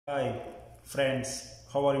Hi friends,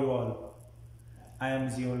 how are you all? I am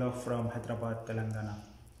Zia from Hyderabad, Telangana.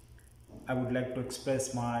 I would like to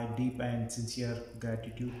express my deep and sincere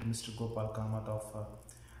gratitude to Mr. Gopal Kamath of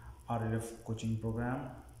RLF Coaching Program.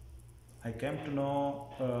 I came to know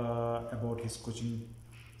about his coaching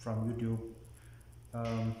from YouTube.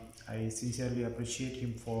 I sincerely appreciate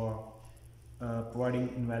him for providing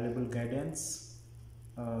invaluable guidance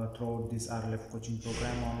throughout this RLF coaching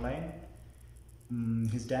program online.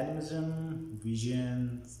 His dynamism,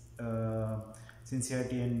 vision,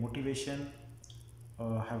 sincerity, and motivation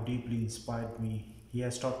have deeply inspired me. He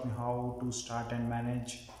has taught me how to start and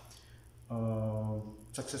manage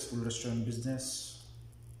successful restaurant business.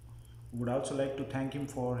 Would also like to thank him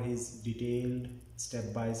for his detailed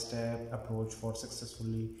step-by-step approach for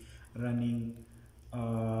successfully running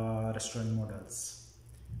restaurant models.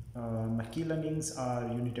 My key learnings are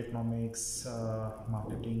unit economics,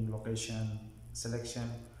 marketing, location, selection,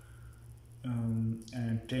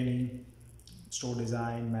 and training, store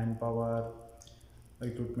design, manpower,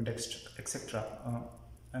 recruitment, etc.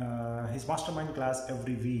 His mastermind class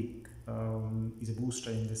every week is a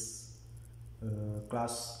booster in this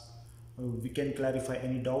class. We can clarify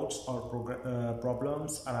any doubts or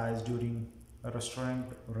problems arise during a restaurant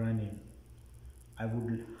running. I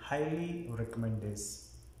would highly recommend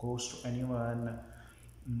this course to anyone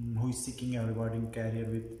who is seeking a rewarding career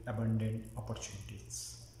with abundant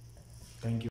opportunities. Thank you.